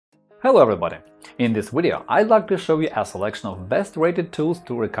Hello everybody! In this video, I'd like to show you a selection of best-rated tools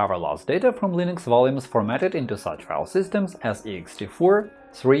to recover lost data from Linux volumes formatted into such file systems as Ext4,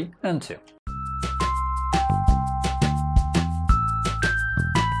 3 and 2.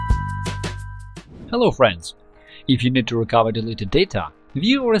 Hello friends! If you need to recover deleted data,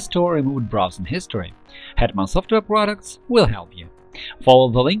 view or restore removed browsing history, Hetman Software products will help you. Follow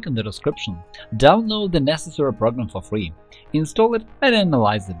the link in the description, download the necessary program for free, install it and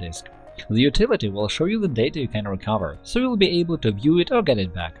analyze the disk. The utility will show you the data you can recover, so you'll be able to view it or get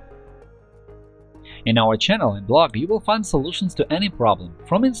it back. In our channel and blog you will find solutions to any problem,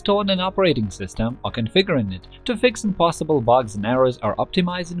 from installing an operating system or configuring it to fixing possible bugs and errors or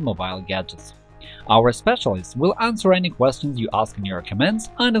optimizing mobile gadgets. Our specialists will answer any questions you ask in your comments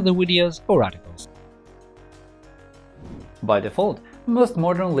under the videos or articles. By default, most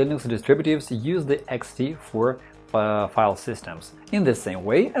modern Linux distributives use the Ext4 file systems, in the same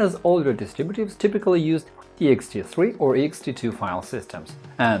way as older distributives typically used Ext3 or Ext2 file systems,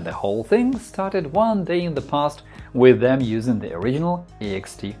 and the whole thing started one day in the past with them using the original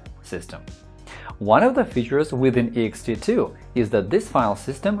Ext system. One of the features within Ext2 is that this file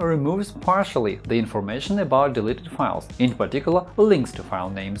system removes partially the information about deleted files, in particular links to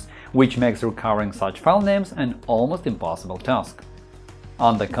file names, which makes recovering such file names an almost impossible task.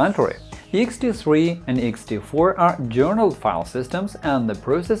 On the contrary, Ext3 and Ext4 are journaled file systems, and the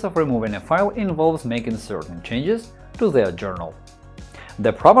process of removing a file involves making certain changes to their journal.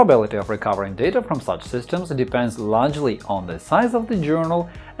 The probability of recovering data from such systems depends largely on the size of the journal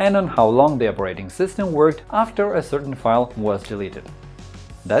and on how long the operating system worked after a certain file was deleted.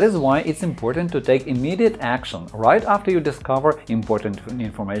 That is why it's important to take immediate action right after you discover important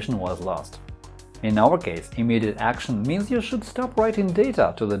information was lost. In our case, immediate action means you should stop writing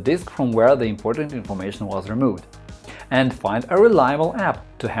data to the disk from where the important information was removed, and find a reliable app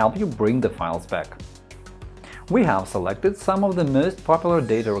to help you bring the files back. We have selected some of the most popular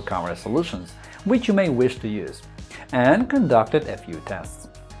data recovery solutions which you may wish to use, and conducted a few tests.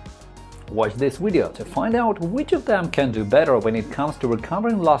 Watch this video to find out which of them can do better when it comes to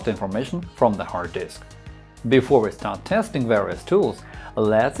recovering lost information from the hard disk. Before we start testing various tools,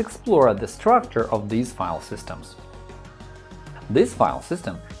 let's explore the structure of these file systems. This file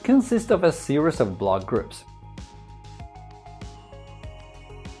system consists of a series of block groups.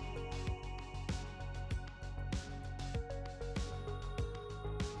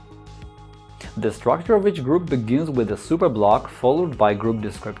 The structure of each group begins with a superblock followed by group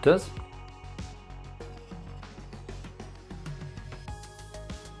descriptors,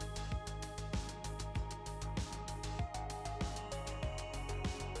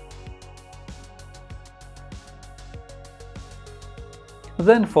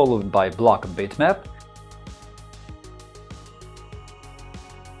 then followed by block bitmap,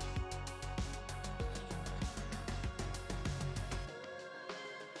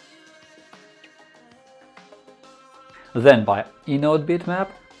 then by inode bitmap,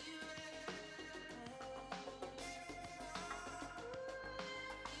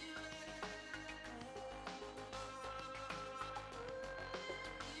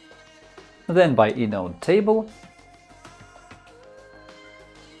 then by inode table,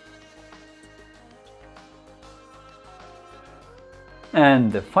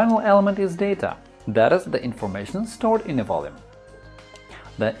 and the final element is data, that is, the information stored in a volume.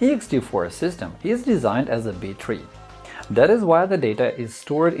 The Ext4 system is designed as a B tree. That is why the data is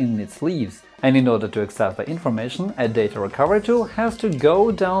stored in its leaves, and in order to access the information, a data recovery tool has to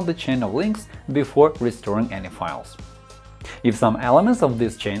go down the chain of links before restoring any files. If some elements of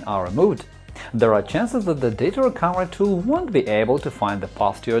this chain are removed, there are chances that the data recovery tool won't be able to find the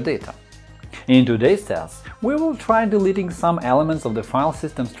path to your data. In today's test, we will try deleting some elements of the file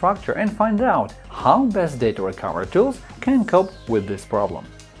system structure and find out how best data recovery tools can cope with this problem.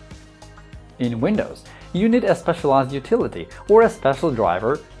 In Windows, you need a specialized utility or a special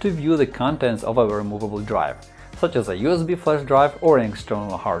driver to view the contents of a removable drive, such as a USB flash drive or an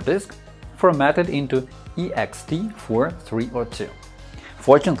external hard disk, formatted into Ext4, 3 or 2.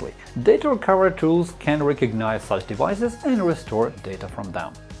 Fortunately, data recovery tools can recognize such devices and restore data from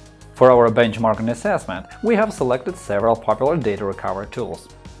them. For our benchmarking assessment, we have selected several popular data recovery tools: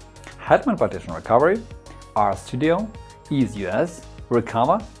 Hetman Partition Recovery, RStudio, EaseUS,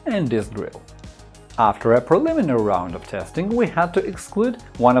 Recover and Disk Drill. After a preliminary round of testing, we had to exclude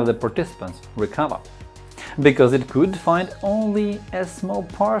one of the participants, Recover, because it could find only a small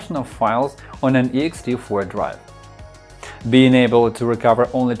portion of files on an Ext4 drive. Being able to recover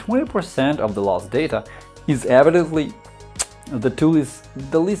only 20% of the lost data is evidently the tool is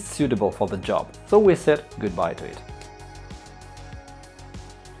the least suitable for the job, so we said goodbye to it.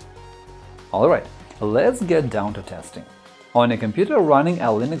 Alright, let's get down to testing. On a computer running a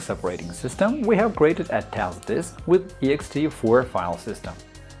Linux operating system, we have created a test disk with Ext4 file system.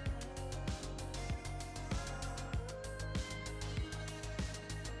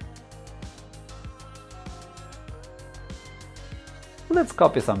 Let's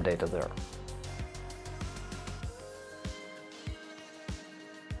copy some data there.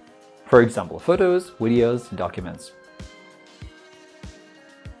 For example, photos, videos, documents.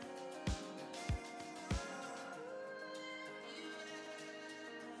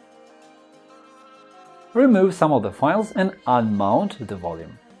 Remove some of the files and unmount the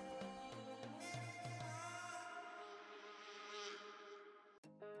volume.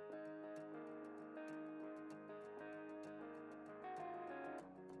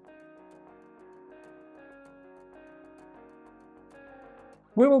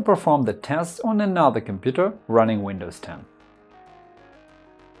 We will perform the tests on another computer running Windows 10.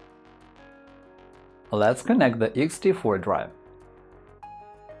 Let's connect the Ext4 drive.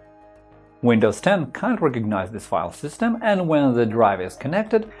 Windows 10 can't recognize this file system, and when the drive is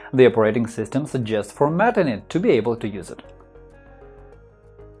connected, the operating system suggests formatting it to be able to use it.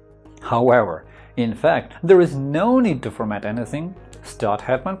 However, in fact, there is no need to format anything. Start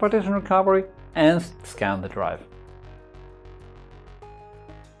Hetman Partition Recovery and scan the drive.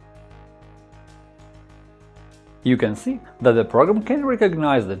 You can see that the program can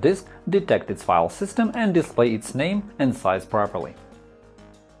recognize the disk, detect its file system, and display its name and size properly.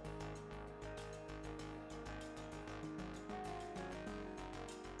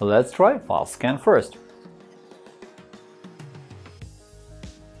 Let's try file scan first.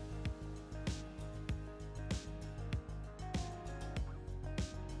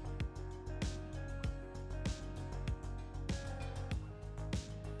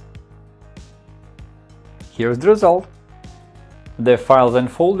 Here's the result: the files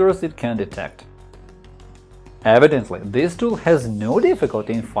and folders it can detect. Evidently, this tool has no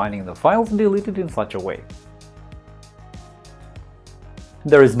difficulty in finding the files deleted in such a way.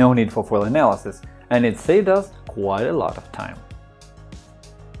 There is no need for further analysis, and it saved us quite a lot of time.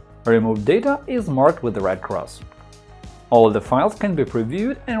 Removed data is marked with the red cross. All the files can be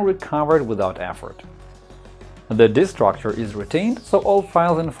previewed and recovered without effort. The disk structure is retained, so all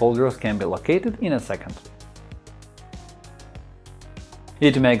files and folders can be located in a second.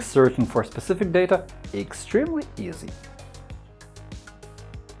 It makes searching for specific data extremely easy.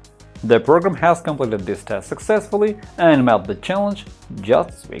 The program has completed this test successfully and met the challenge just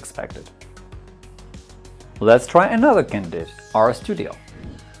as we expected. Let's try another candidate, RStudio.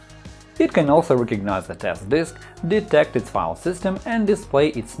 It can also recognize the test disk, detect its file system, and display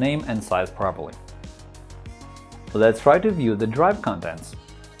its name and size properly. Let's try to view the drive contents.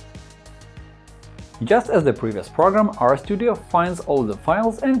 Just as the previous program, RStudio finds all the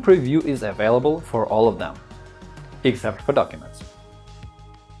files and preview is available for all of them, except for documents.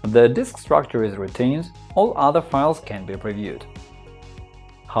 The disk structure is retained, all other files can be previewed.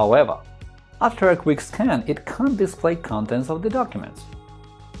 However, after a quick scan, it can't display contents of the documents.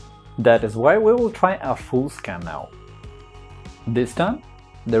 That is why we will try a full scan now. This time,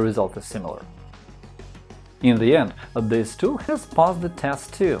 the result is similar. In the end, this tool has passed the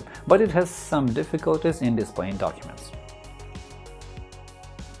test too, but it has some difficulties in displaying documents.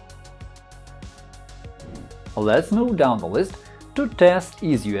 Let's move down the list to test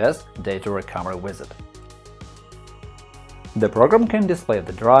EaseUS data recovery wizard. The program can display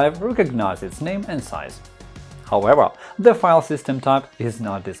the drive, recognize its name and size. However, the file system type is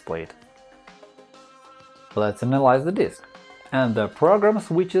not displayed. Let's analyze the disk, and the program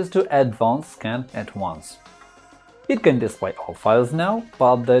switches to Advanced Scan at once. It can display all files now,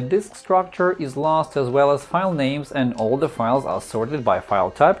 but the disk structure is lost as well as file names, and all the files are sorted by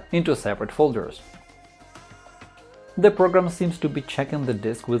file type into separate folders. The program seems to be checking the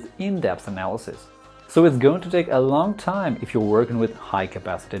disk with in-depth analysis, so it's going to take a long time if you're working with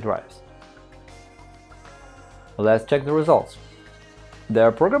high-capacity drives. Let's check the results.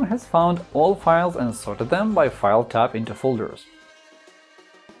 The program has found all files and sorted them by file type into folders.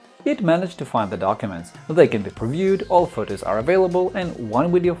 It managed to find the documents, they can be previewed, all photos are available, and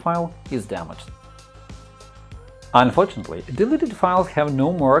one video file is damaged. Unfortunately, deleted files have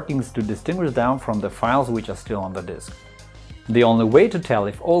no markings to distinguish them from the files which are still on the disk. The only way to tell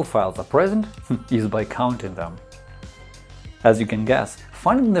if all files are present is by counting them. As you can guess,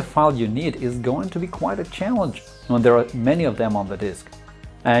 finding the file you need is going to be quite a challenge when there are many of them on the disk,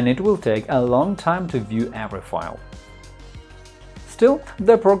 and it will take a long time to view every file. Still,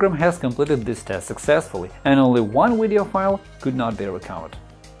 the program has completed this test successfully, and only one video file could not be recovered.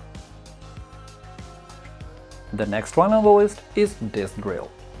 The next one on the list is Disk Drill.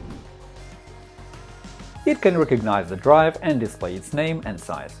 It can recognize the drive and display its name and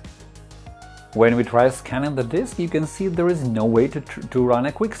size. When we try scanning the disk, you can see there is no way to run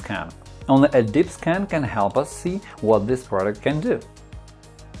a quick scan. Only a deep scan can help us see what this product can do.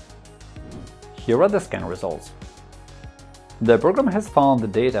 Here are the scan results. The program has found the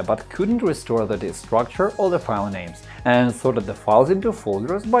data but couldn't restore the disk structure or the file names, and sorted the files into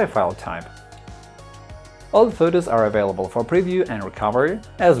folders by file type. All photos are available for preview and recovery,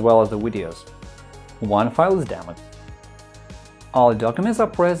 as well as the videos. One file is damaged. All documents are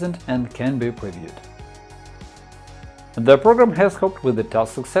present and can be previewed. The program has coped with the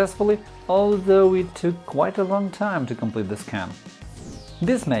task successfully, although it took quite a long time to complete the scan.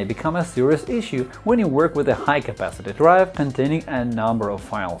 This may become a serious issue when you work with a high-capacity drive containing a number of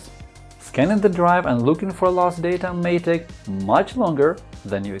files. Scanning the drive and looking for lost data may take much longer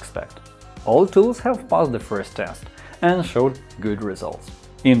than you expect. All tools have passed the first test and showed good results.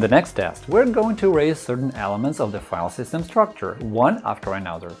 In the next test, we're going to erase certain elements of the file system structure, one after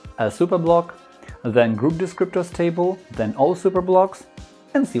another. A superblock, then group descriptors table, then all superblocks,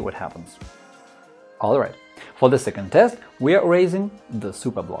 and see what happens. Alright, for the second test, we are erasing the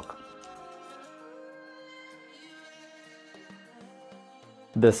superblock.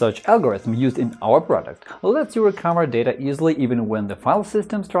 The search algorithm used in our product lets you recover data easily even when the file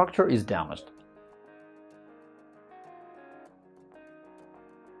system structure is damaged.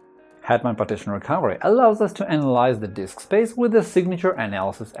 Hetman Partition Recovery allows us to analyze the disk space with the signature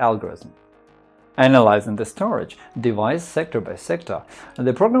analysis algorithm. Analyzing the storage device sector by sector,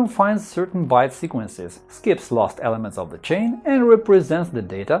 the program finds certain byte sequences, skips lost elements of the chain, and represents the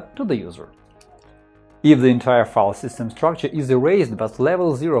data to the user. If the entire file system structure is erased but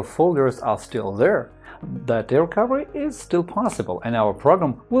level 0 folders are still there, data recovery is still possible, and our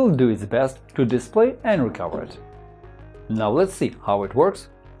program will do its best to display and recover it. Now let's see how it works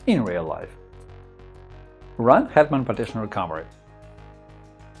in real life. Run Hetman Partition Recovery.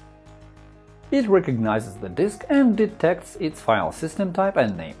 It recognizes the disk and detects its file system type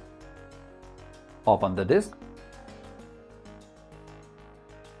and name. Open the disk.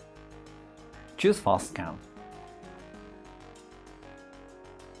 Choose Fast Scan.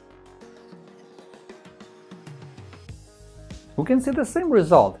 We can see the same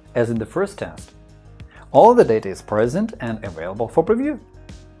result as in the first test. All the data is present and available for preview.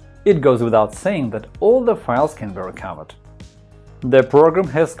 It goes without saying that all the files can be recovered. The program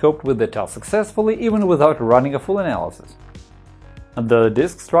has coped with the task successfully even without running a full analysis. The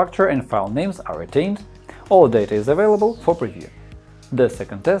disk structure and file names are retained, all data is available for preview. The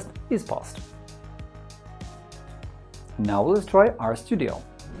second test is passed. Now let's try RStudio.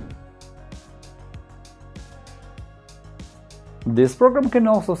 This program can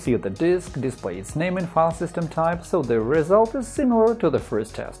also see the disk, display its name and file system type, so the result is similar to the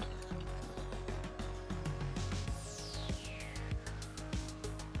first test.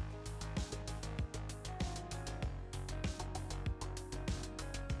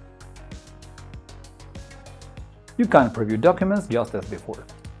 You can preview documents just as before.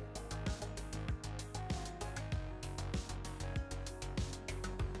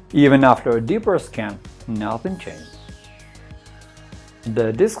 Even after a deeper scan, nothing changed.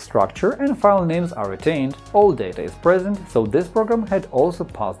 The disk structure and file names are retained, all data is present, so this program had also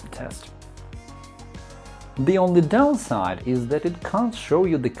passed the test. The only downside is that it can't show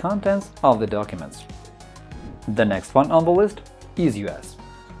you the contents of the documents. The next one on the list is EaseUS.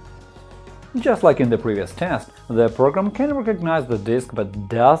 Just like in the previous test, the program can recognize the disk but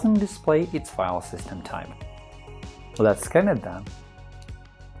doesn't display its file system type. Let's scan it then.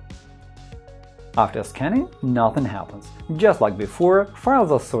 After scanning, nothing happens. Just like before, files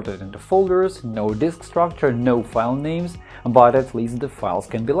are sorted into folders, no disk structure, no file names, but at least the files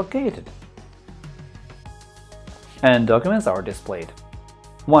can be located. And documents are displayed.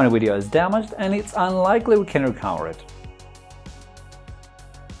 One video is damaged and it's unlikely we can recover it.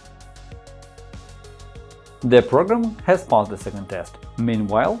 The program has passed the second test.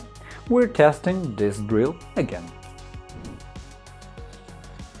 Meanwhile, we're testing disk drill again.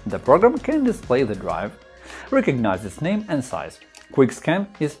 The program can display the drive, recognize its name and size. Quick scan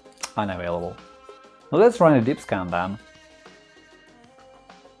is unavailable. Let's run a deep scan then.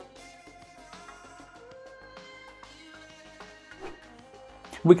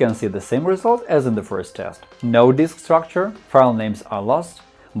 We can see the same result as in the first test. No disk structure, file names are lost,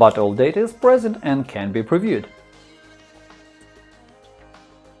 but all data is present and can be previewed.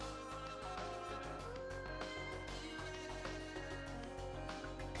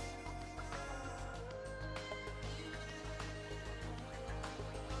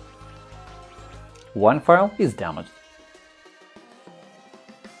 One file is damaged.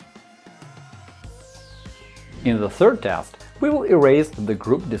 In the third test, we will erase the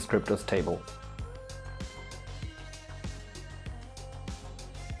group descriptors table.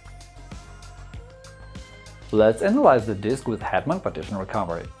 Let's analyze the disk with Hetman Partition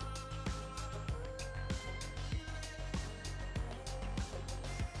Recovery.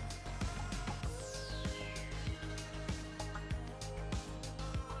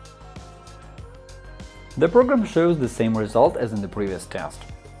 The program shows the same result as in the previous test.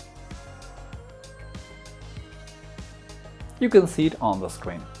 You can see it on the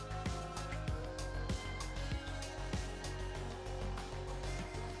screen.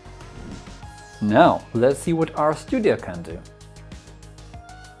 Now, let's see what RStudio can do.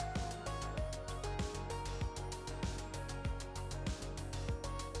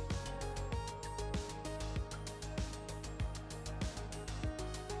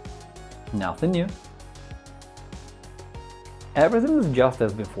 Nothing new. Everything is just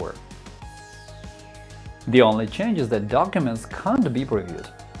as before. The only change is that documents can't be previewed.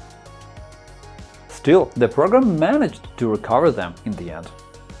 Still, the program managed to recover them in the end.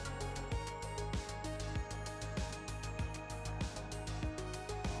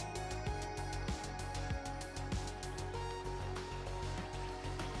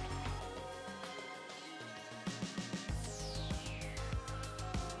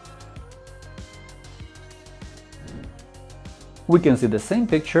 We can see the same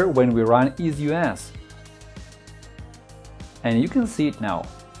picture when we run EaseUS. And you can see it now.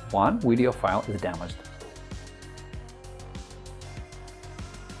 One video file is damaged.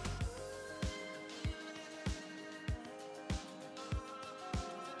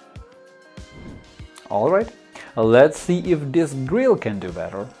 Alright, let's see if Disk Drill can do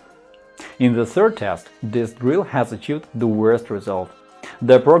better. In the third test, Disk Drill has achieved the worst result.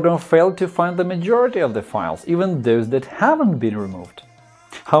 The program failed to find the majority of the files, even those that haven't been removed.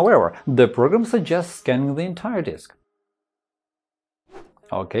 However, the program suggests scanning the entire disk.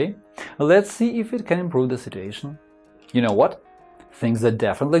 Okay, let's see if it can improve the situation. You know what? Things are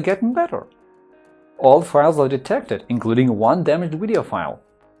definitely getting better. All files are detected, including one damaged video file.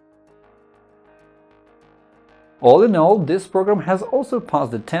 All in all, this program has also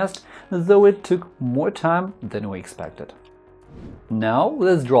passed the test, though it took more time than we expected. Now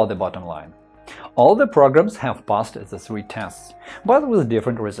let's draw the bottom line. All the programs have passed the 3 tests, but with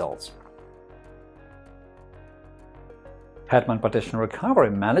different results. Hetman Partition Recovery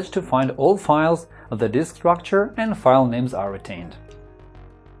managed to find all files, the disk structure and file names are retained.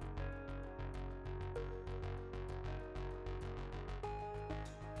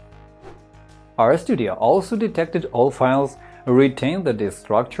 RStudio also detected all files, retained the disk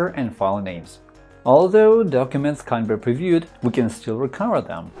structure and file names. Although documents can't be previewed, we can still recover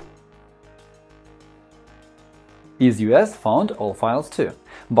them. EaseUS found all files too,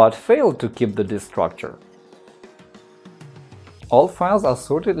 but failed to keep the disk structure. All files are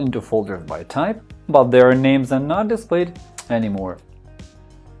sorted into folders by type, but their names are not displayed anymore.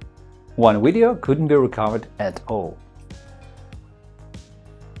 One video couldn't be recovered at all.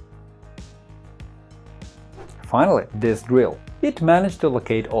 Finally, Disk Drill. It managed to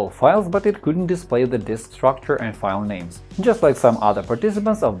locate all files, but it couldn't display the disk structure and file names, just like some other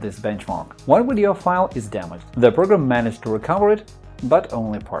participants of this benchmark. One video file is damaged. The program managed to recover it, but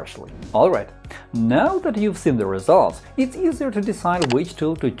only partially. Alright, now that you've seen the results, it's easier to decide which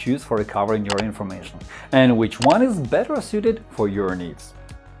tool to choose for recovering your information, and which one is better suited for your needs.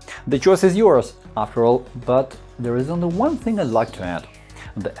 The choice is yours, after all, but there is only one thing I'd like to add.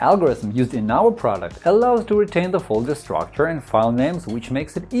 The algorithm used in our product allows to retain the folder structure and file names, which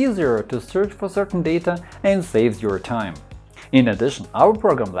makes it easier to search for certain data and saves your time. In addition, our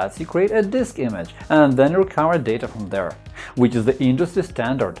program lets you create a disk image and then recover data from there, which is the industry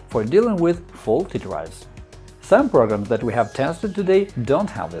standard for dealing with faulty drives. Some programs that we have tested today don't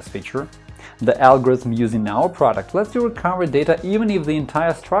have this feature. The algorithm used in our product lets you recover data even if the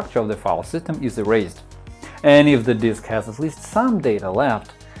entire structure of the file system is erased. And if the disk has at least some data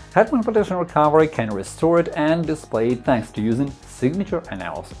left, Hetman Partition Recovery can restore it and display it thanks to using signature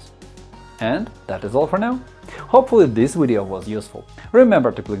analysis. And that is all for now. Hopefully this video was useful.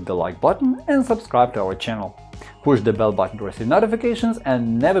 Remember to click the like button and subscribe to our channel. Push the bell button to receive notifications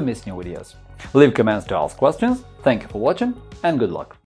and never miss new videos. Leave comments to ask questions. Thank you for watching and good luck!